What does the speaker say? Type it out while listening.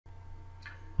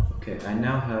Okay, I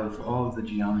now have all of the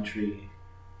geometry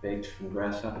baked from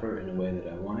Grasshopper in a way that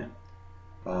I want it.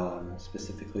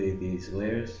 Specifically these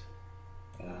layers,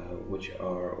 which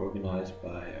are organized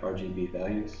by RGB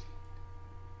values.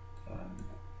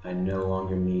 I no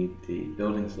longer need the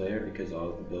buildings layer because all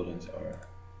of the buildings are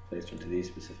placed into these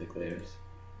specific layers.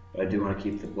 But I do want to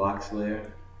keep the blocks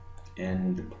layer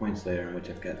and the points layer in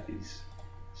which I've got these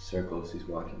circles, these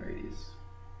walking radius,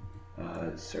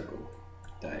 circle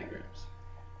diagrams.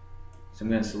 So I'm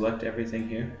going to select everything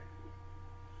here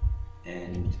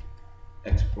and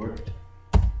export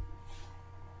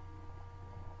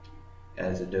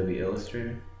as Adobe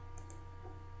Illustrator,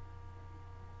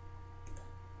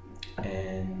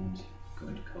 and I'm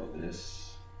going to call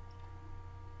this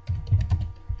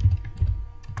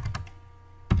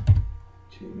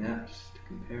two maps to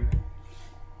compare.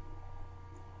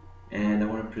 And I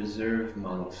want to preserve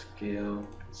model scale,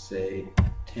 say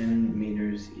 10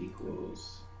 meters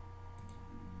equals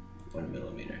 1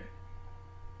 millimeter.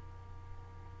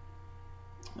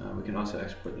 We can also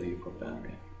export the viewport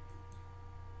boundary.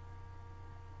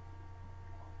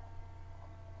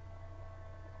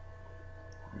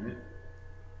 Alright.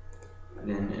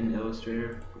 Then in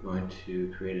Illustrator, we're going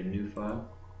to create a new file.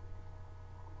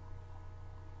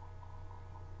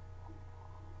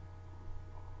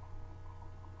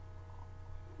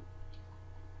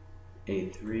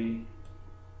 A3,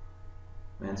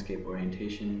 landscape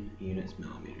orientation, units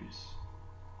millimeters.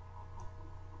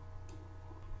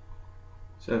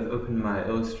 So I've opened my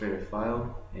Illustrator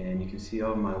file, and you can see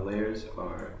all of my layers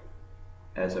are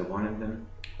as I wanted them.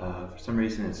 For some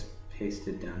reason it's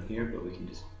pasted down here, but we can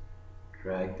just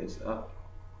drag this up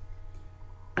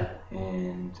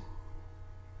and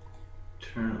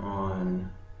turn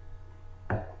on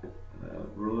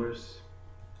rulers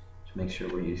to make sure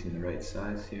we're using the right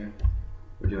size here.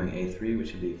 We're doing A3,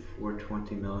 which would be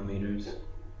 420 millimeters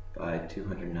by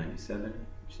 297,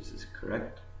 which is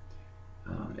correct.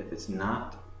 If it's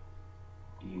not,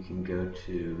 you can go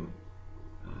to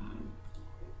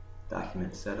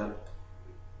document setup,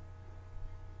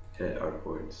 edit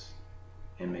artboards,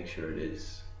 and make sure it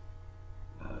is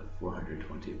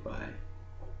 420 by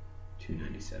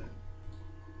 297.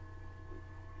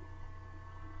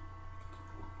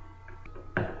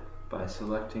 By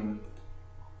selecting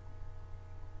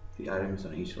the items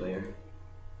on each layer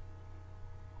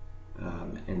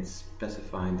and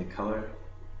specifying the color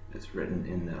that's written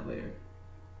in that layer.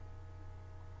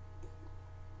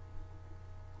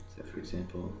 So for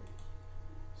example,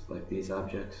 select these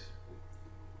objects.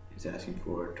 It's asking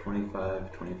for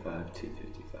 25, 25,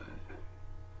 255.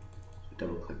 So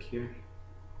double click here.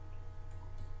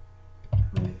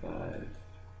 25,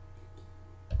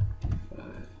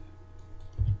 25,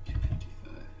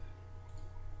 255.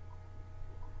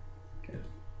 Okay.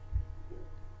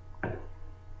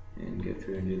 And go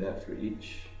through and do that for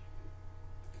each.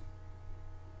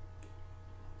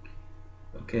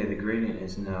 Okay, the gradient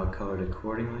is now colored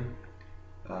accordingly.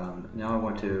 Now I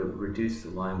want to reduce the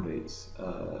line weights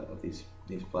of these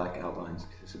black outlines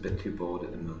because it's a bit too bold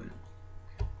at the moment.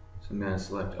 So I'm going to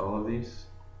select all of these.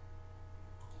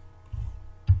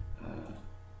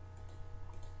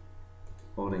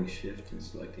 Holding shift and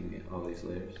selecting all these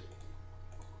layers.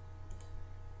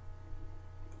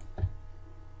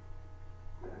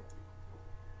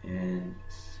 And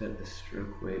set the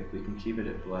stroke weight. We can keep it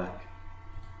at black.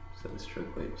 Set the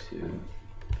stroke weight to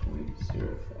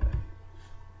 0.05.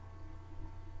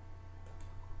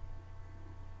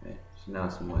 Okay, so now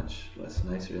it's much less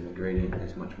nicer and the gradient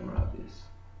is much more obvious.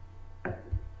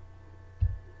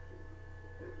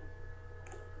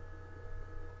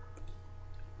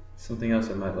 Something else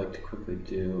I might like to quickly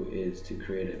do is to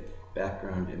create a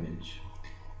background image.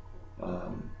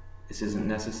 This isn't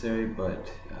necessary, but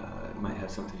it might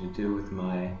have something to do with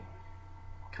my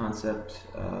concept.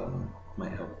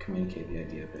 Might help communicate the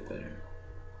idea a bit better.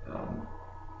 I'm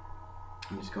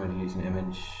just going to use an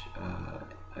image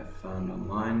I've found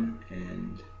online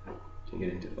and take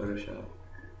it into Photoshop.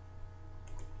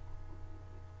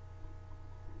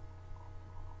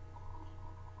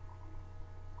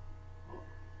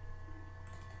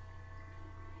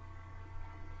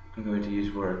 I'm going to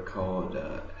use what are called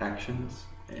actions,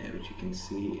 which you can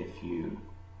see if you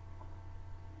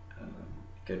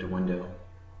go to Window,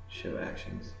 Show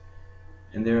Actions.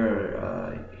 And there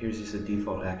are, here's just a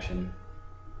default action.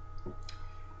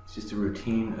 It's just a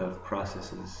routine of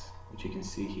processes, which you can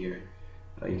see here.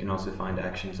 You can also find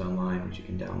actions online, which you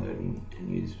can download and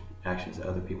use actions that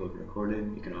other people have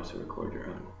recorded. You can also record your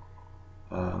own.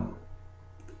 I'm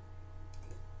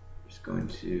just going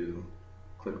to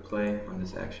click play on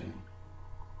this action.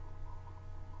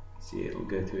 See, it'll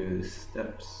go through the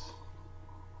steps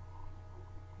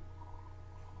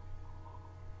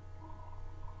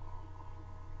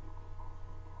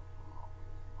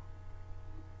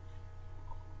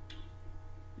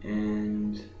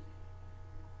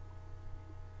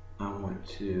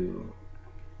want to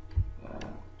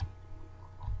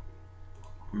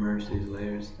merge these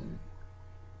layers, then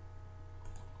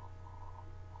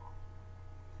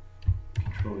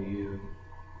Control U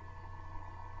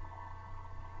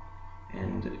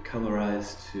and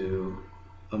colorize to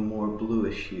a more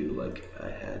bluish hue like I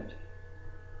had.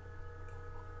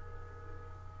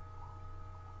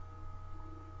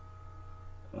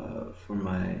 For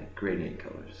my gradient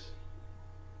colors.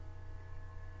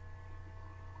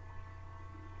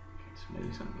 Okay, so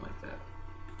maybe something like that.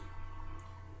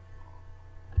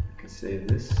 I can save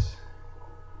this.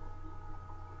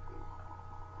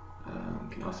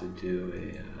 Can also do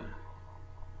a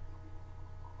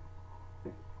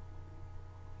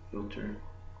filter.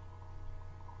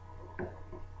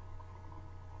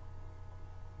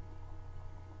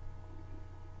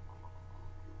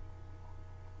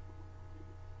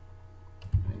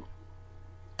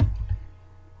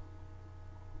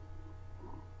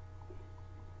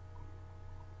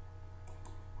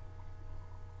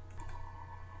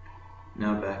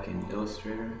 Now back in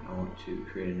Illustrator, I want to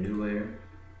create a new layer.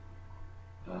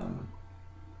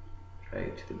 Drag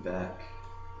it to the back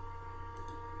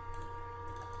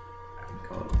and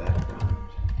call it background.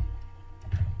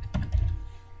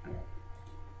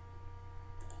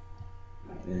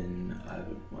 Then I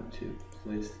would want to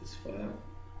place this file.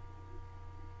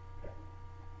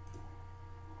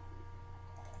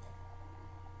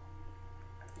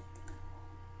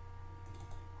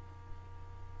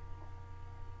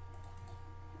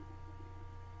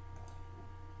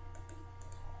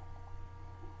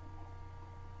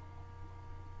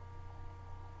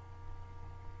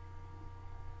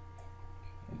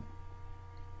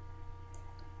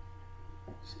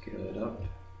 Scale it up.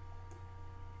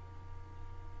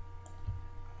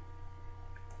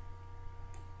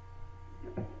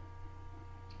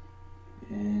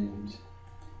 And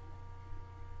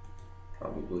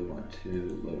probably want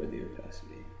to lower the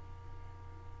opacity.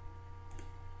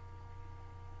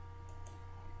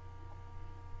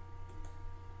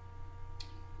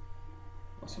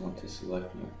 Also want to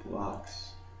select my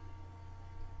blocks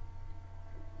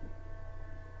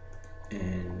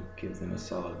and give them a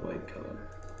solid white color.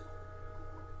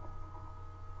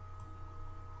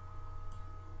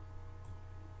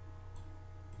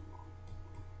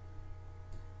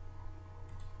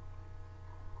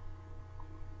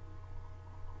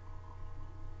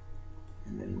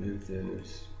 And then move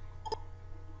those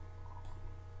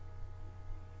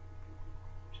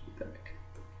to the back.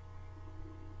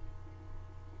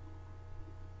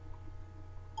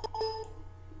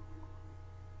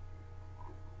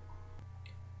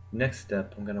 Next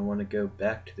step, I'm going to want to go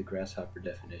back to the grasshopper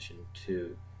definition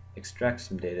to extract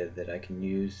some data that I can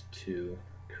use to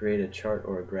create a chart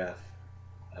or a graph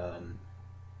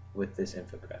with this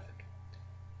infographic.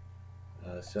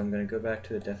 So I'm going to go back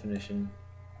to the definition.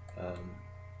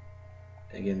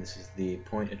 Again, this is the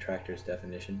point attractors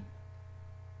definition.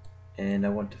 And I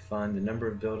want to find the number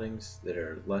of buildings that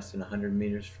are less than 100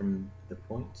 meters from the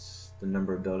points, the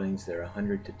number of buildings that are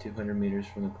 100 to 200 meters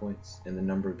from the points, and the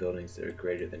number of buildings that are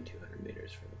greater than 200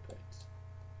 meters from the points.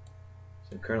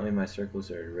 So currently my circles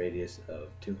are at a radius of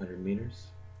 200 meters.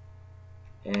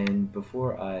 And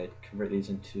before I convert these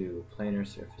into planar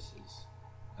surfaces,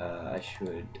 I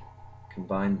should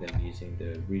combine them using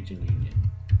the region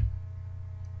union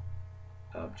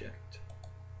object.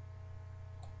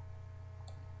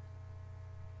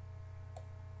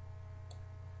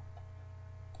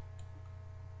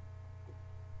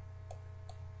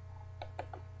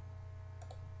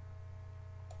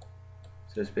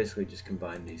 So it's basically just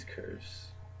combine these curves,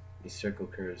 these circle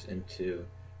curves, into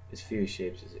as few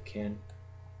shapes as it can,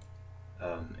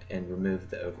 and remove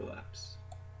the overlaps.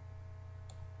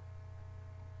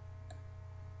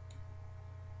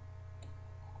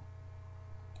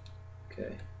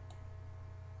 Okay.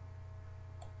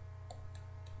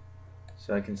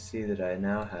 So I can see that I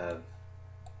now have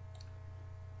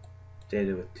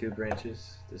data with two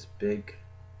branches, this big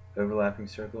overlapping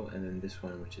circle, and then this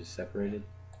one which is separated.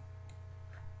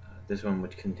 This one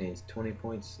which contains 20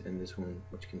 points, and this one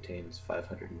which contains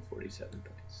 547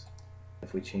 points.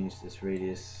 If we change this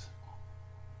radius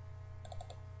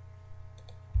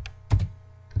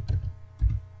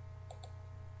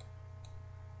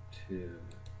to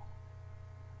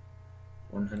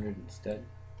 100 instead,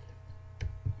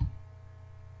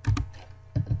 you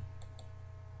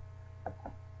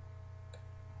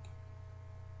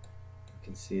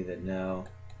can see that now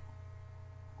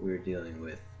we're dealing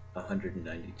with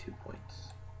 192 points,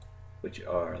 which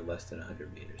are less than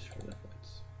 100 meters from the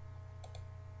points.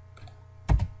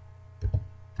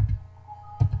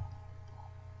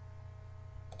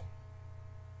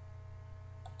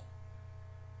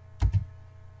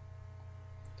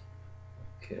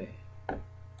 Okay.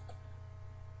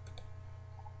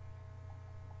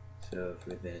 So if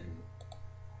we then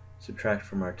subtract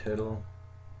from our total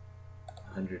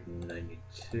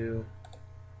 192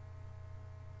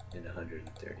 and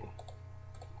 130,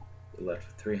 we're left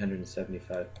with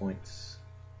 375 points,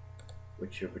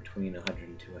 which are between 100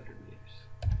 and 200 meters.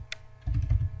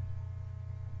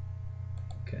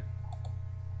 Okay.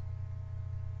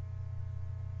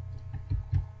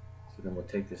 So then we'll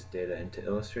take this data into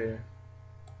Illustrator.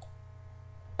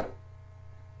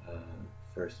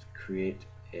 First, create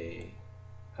a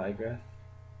pie graph.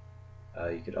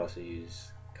 You could also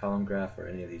use column graph or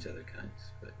any of these other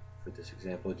kinds, but for this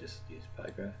example, just use pie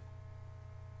graph.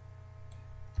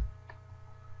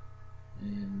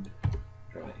 And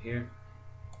draw it here.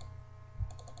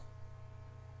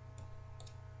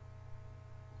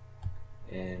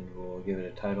 And we'll give it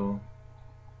a title,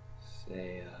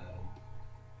 say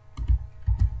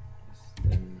less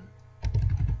than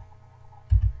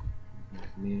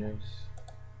meters.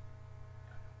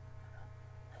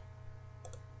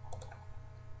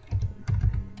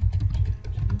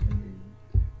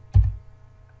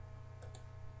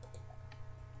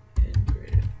 And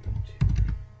greater than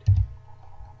 200.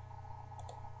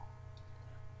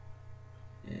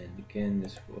 And again,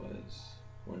 this was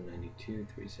 192,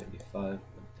 375,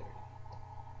 130.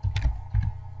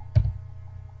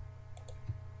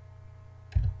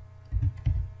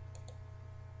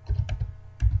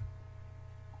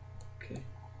 Okay.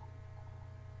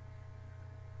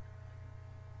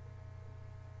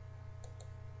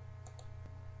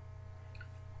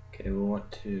 Okay, we'll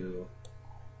want to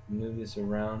move this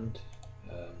around,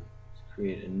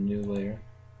 create a new layer,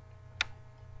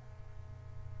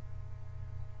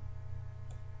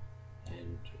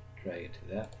 and drag it to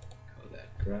that, call that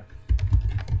graph.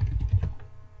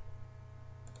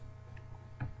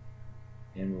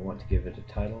 And we want to give it a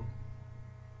title.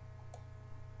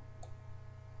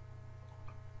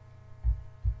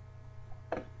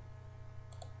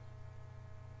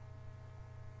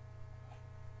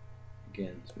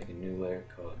 Again, let's make a new layer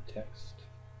called text.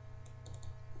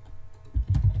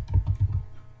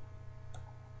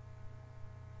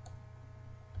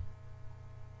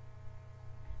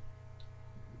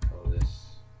 Call this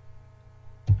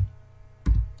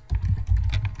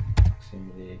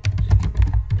proximity to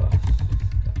bus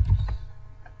stops.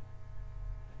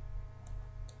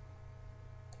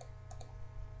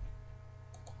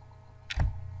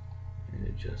 And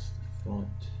adjust the font.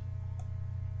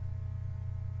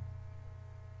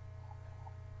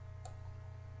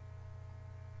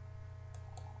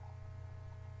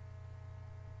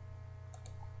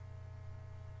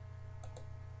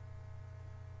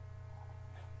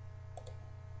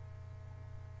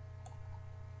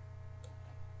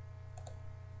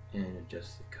 And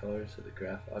adjust the colors of the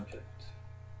graph object.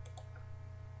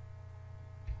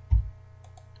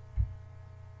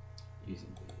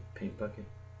 Using the paint bucket.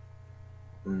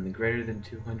 When the greater than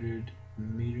 200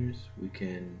 meters, we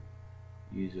can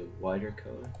use a wider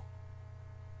color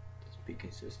to be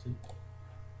consistent.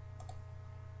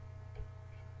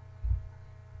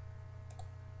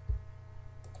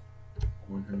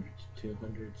 (100 to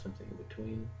 200), something in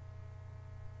between.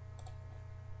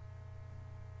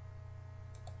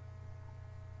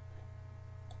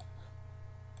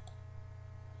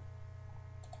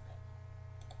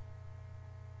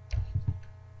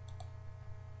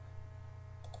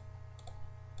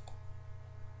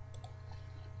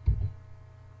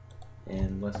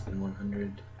 And less than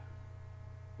 100,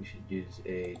 we should use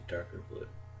a darker blue.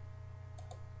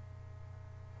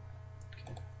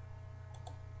 Okay.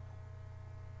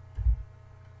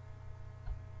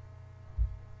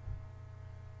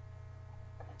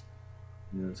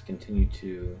 And then let's continue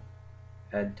to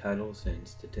add titles and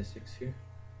statistics here.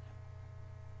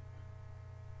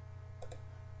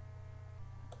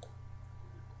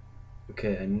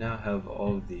 Okay, I now have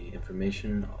all of the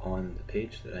information on the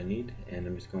page that I need, and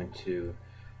I'm just going to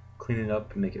clean it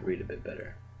up and make it read a bit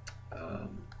better.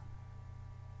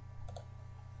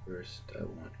 First, I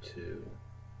want to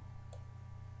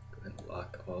go ahead and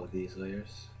lock all of these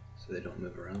layers so they don't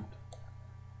move around.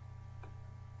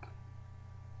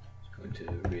 Just going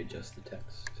to readjust the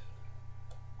text.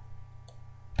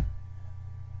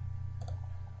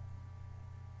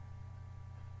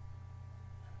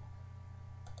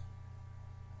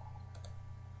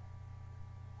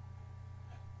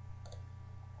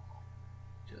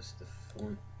 Adjust the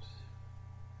font.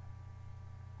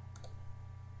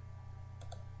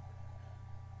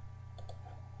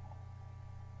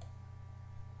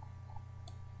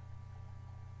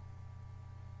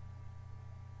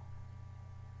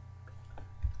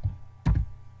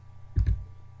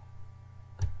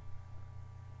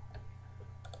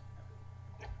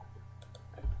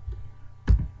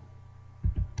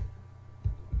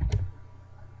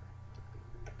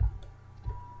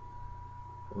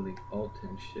 Alt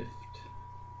and Shift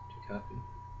to copy.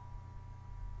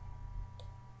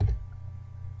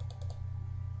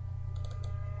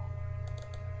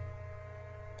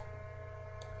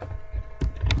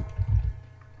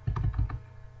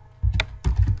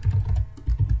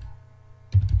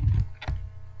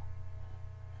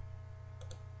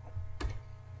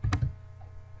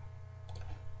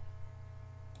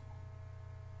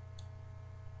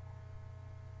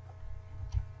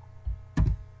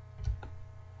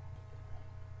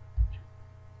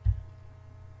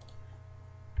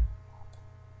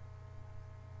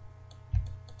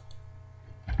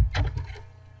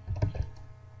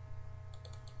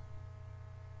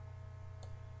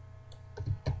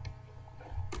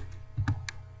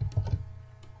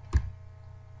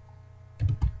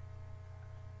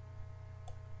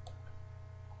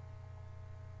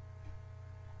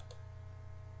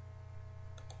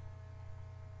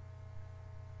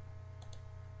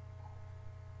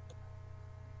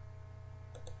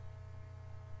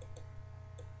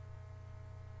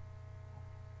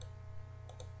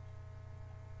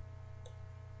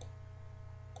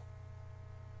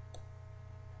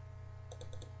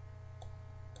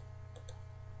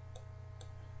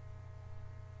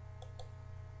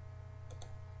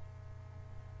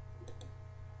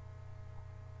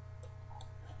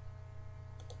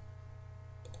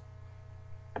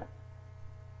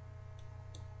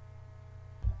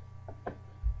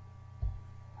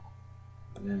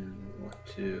 Then we want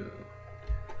to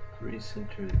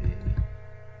recenter the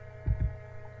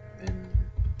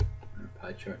our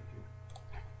pie chart here.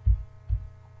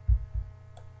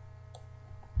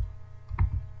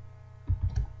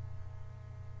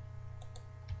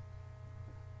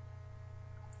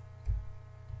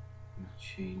 And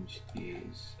change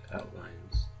these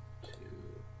outlines to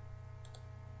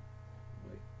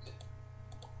white.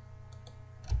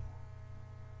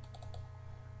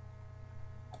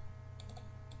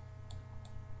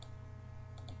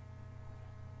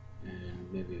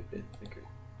 And maybe a bit thicker.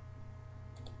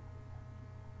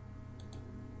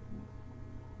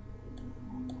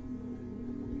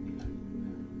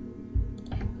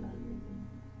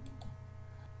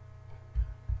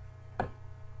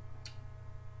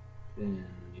 Then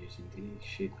using the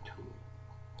shape tool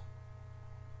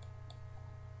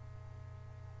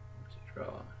to draw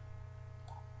a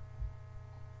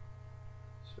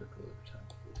circle over top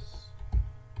of this.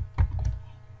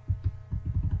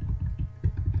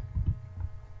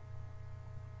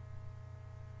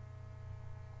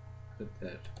 Put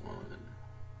that on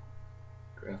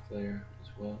graph layer as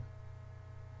well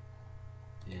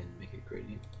and make it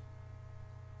gradient.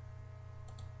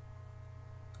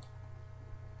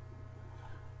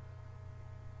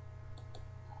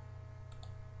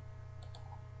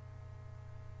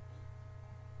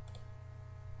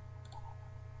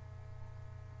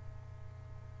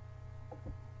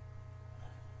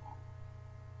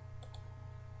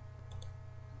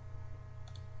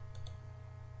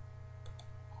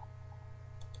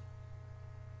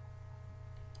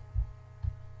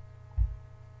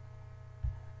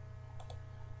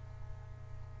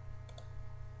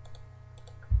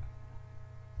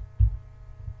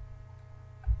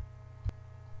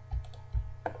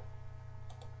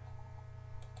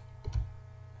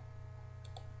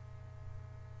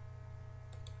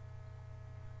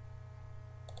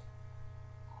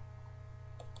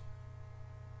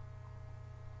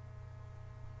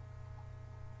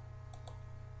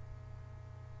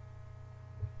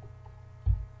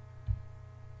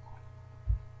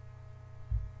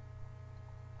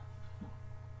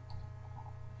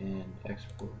 And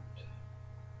export.